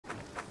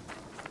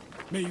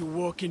May you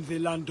walk in the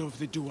land of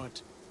the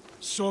Duat.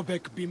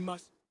 Sobek be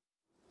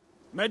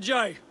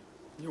Medjay,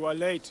 you are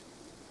late.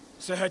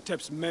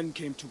 Sehetep's men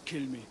came to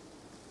kill me.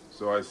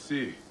 So I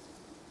see.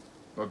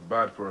 Not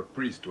bad for a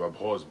priest who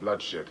abhors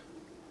bloodshed.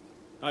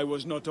 I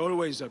was not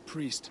always a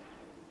priest.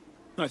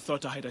 I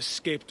thought I had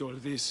escaped all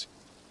this.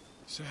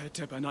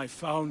 Sehetep and I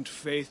found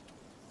faith.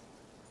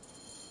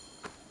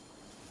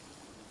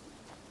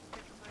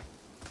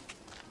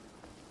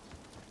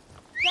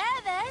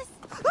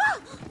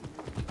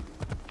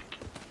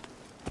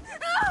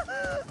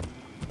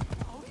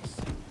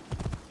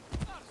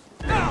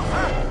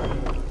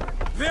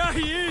 There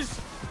he is!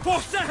 For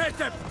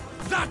Sehetep!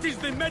 That is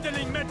the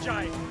meddling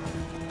Medjay!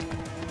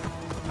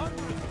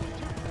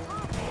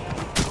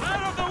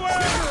 Out of the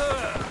way!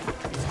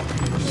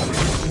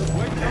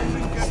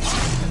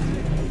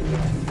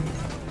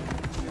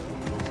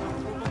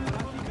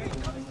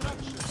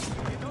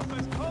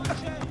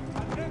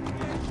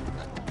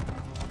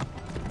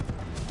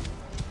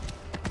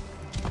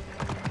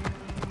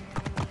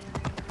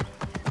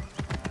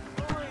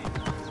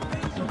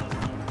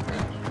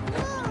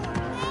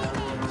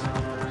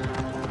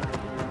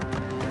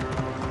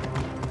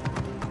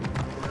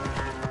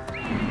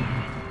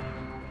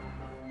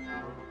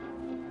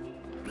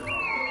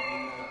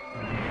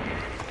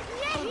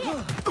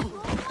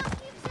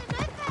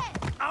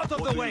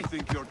 What do you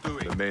think you're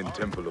doing? The main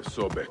temple of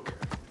Sobek.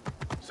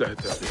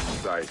 Sehetep is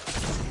inside.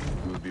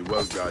 You will be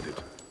well guarded.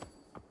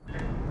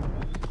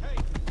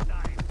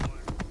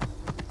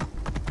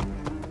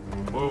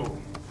 Whoa.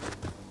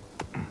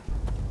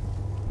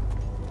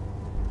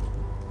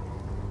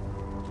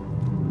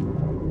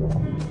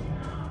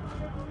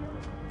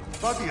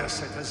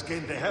 Badiaset has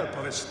gained the help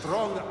of a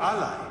strong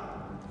ally.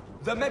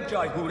 The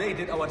Medjay who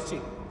raided our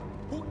city.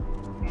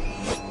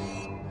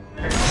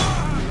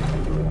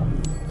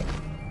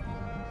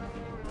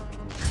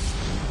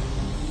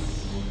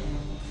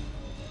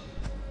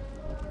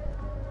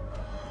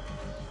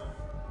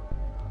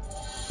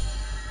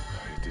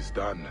 It is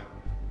done.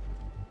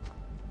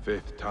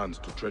 Faith turns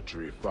to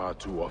treachery far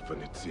too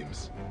often, it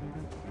seems.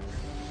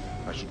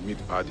 I should meet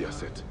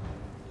Badiaset.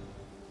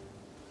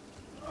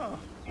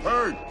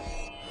 Hey!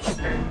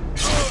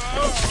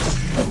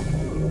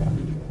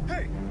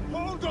 Hey,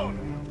 hold on!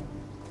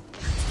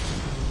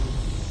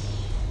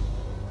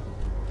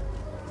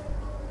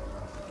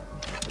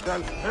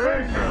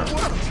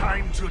 What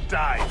time to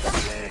die!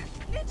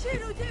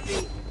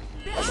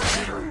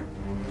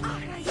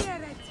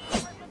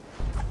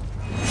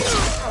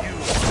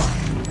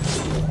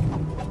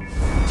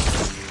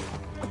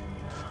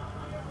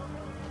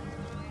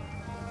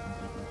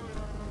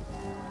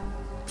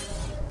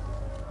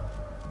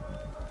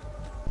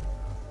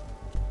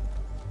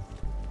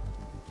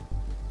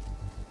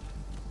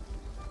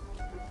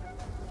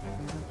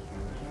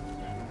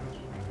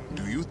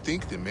 Do you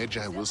think the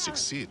Medjay will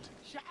succeed?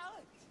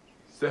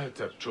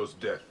 Sehetep chose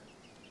death.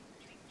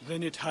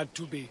 Then it had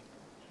to be.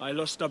 I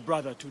lost a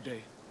brother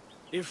today.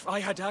 If I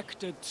had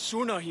acted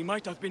sooner, he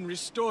might have been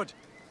restored.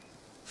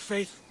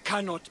 Faith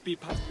cannot be